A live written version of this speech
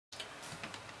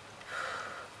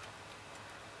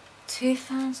2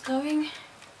 fans going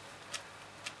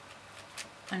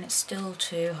and it's still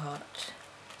too hot.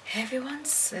 Hey everyone,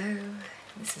 so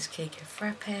this is Quickie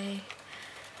Frappe.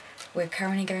 We're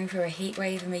currently going through a heat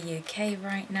wave in the UK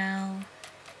right now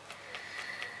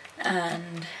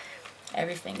and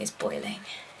everything is boiling.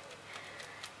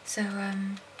 So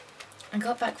I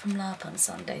got back from LARP on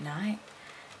Sunday night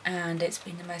and it's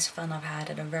been the most fun I've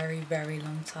had in a very, very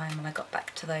long time, and I got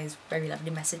back to those very lovely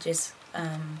messages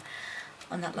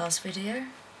on that last video.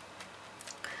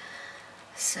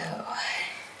 So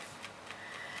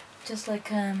just like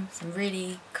some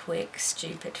really quick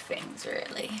stupid things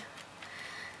really.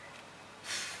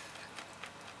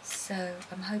 So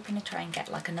I'm hoping to try and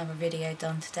get like another video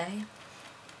done today,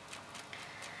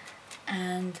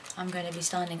 and I'm going to be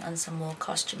starting on some more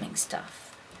costuming stuff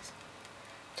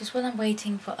just while I'm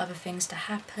waiting for other things to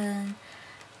happen.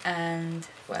 And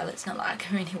well, it's not like I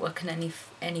can really work on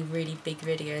any really big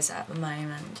videos at the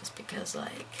moment, just because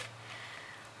like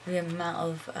the amount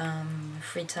of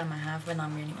free time I have when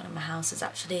I'm really in my house is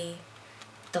actually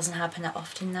doesn't happen that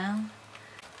often now.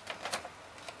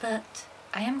 But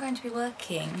I am going to be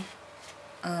working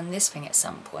on this thing at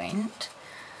some point,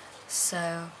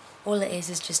 so all it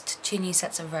is just 2 new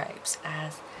sets of robes,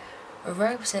 as the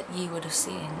robes that you would have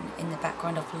seen in the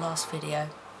background of the last video.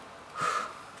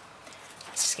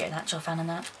 Let's just get an actual fan on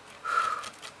that.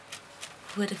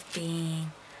 Would have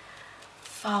been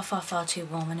far, far, far too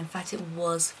warm, and in fact it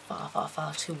was far, far,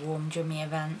 far too warm during the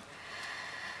event.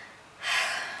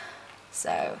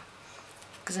 So,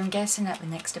 because I'm guessing that the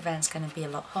next event's going to be a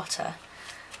lot hotter,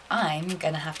 I'm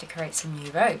going to have to create some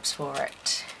new robes for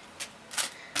it.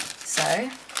 So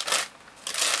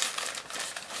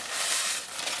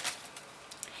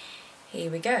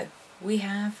here we go. We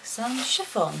have some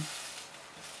chiffon.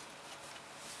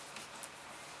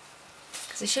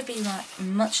 Because it should be like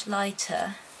much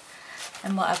lighter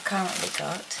than what I've currently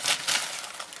got.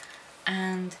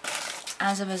 And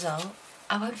as a result,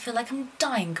 I won't feel like I'm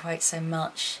dying quite so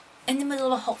much in the middle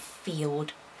of a hot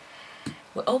field.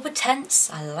 We're all the tents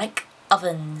are like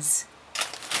ovens.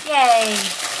 Yay!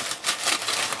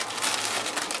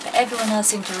 But everyone else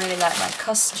seemed to really like my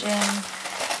costume.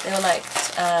 They all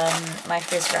liked my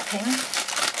frizz wrapping.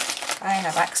 I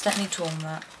have accidentally torn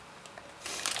that.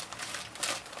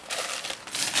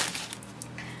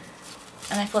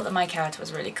 And I thought that my character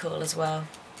was really cool as well.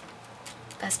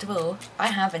 Best of all, I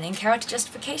have an in-character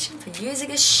justification for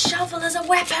using a shovel as a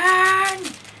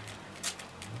weapon!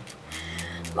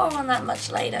 More on that much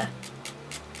later.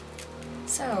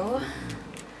 So,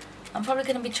 I'm probably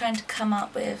going to be trying to come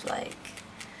up with like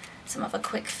some other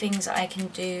quick things that I can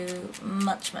do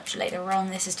much, much later on.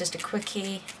 This is just a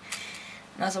quickie.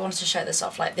 And as I wanted to show this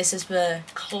off, like this is the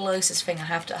closest thing I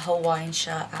have to a Hawaiian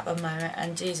shirt at the moment,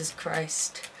 and Jesus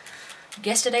Christ.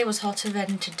 Yesterday was hotter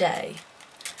than today,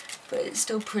 but it's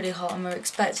still pretty hot, and we're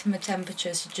expecting the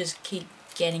temperatures to just keep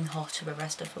getting hotter the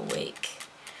rest of the week.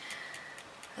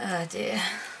 Oh dear.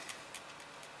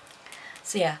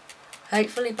 So yeah,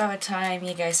 hopefully by the time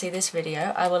you guys see this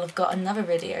video, I will have got another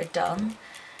video done.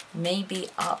 Maybe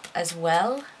up as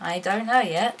well, I don't know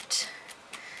yet.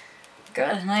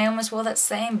 Good, and I almost wore that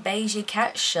same beigey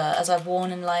cat shirt as I've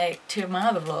worn in like 2 of my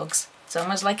other vlogs. It's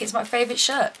almost like it's my favourite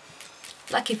shirt.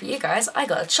 Lucky for you guys, I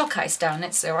got a chalk ice down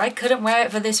it, so I couldn't wear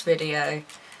it for this video.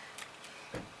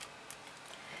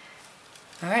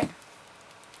 Alright,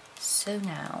 so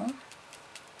now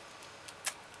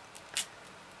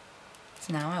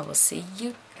I will see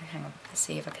you, hang on, let's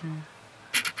see if I can,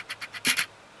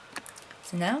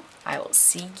 so now I will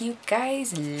see you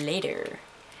guys later.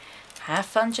 Have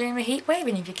fun during the heat wave,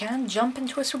 and if you can, jump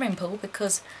into a swimming pool,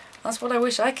 because that's what I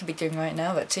wish I could be doing right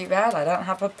now, but too bad I don't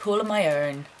have a pool of my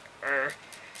own.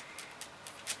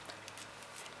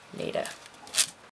 Later.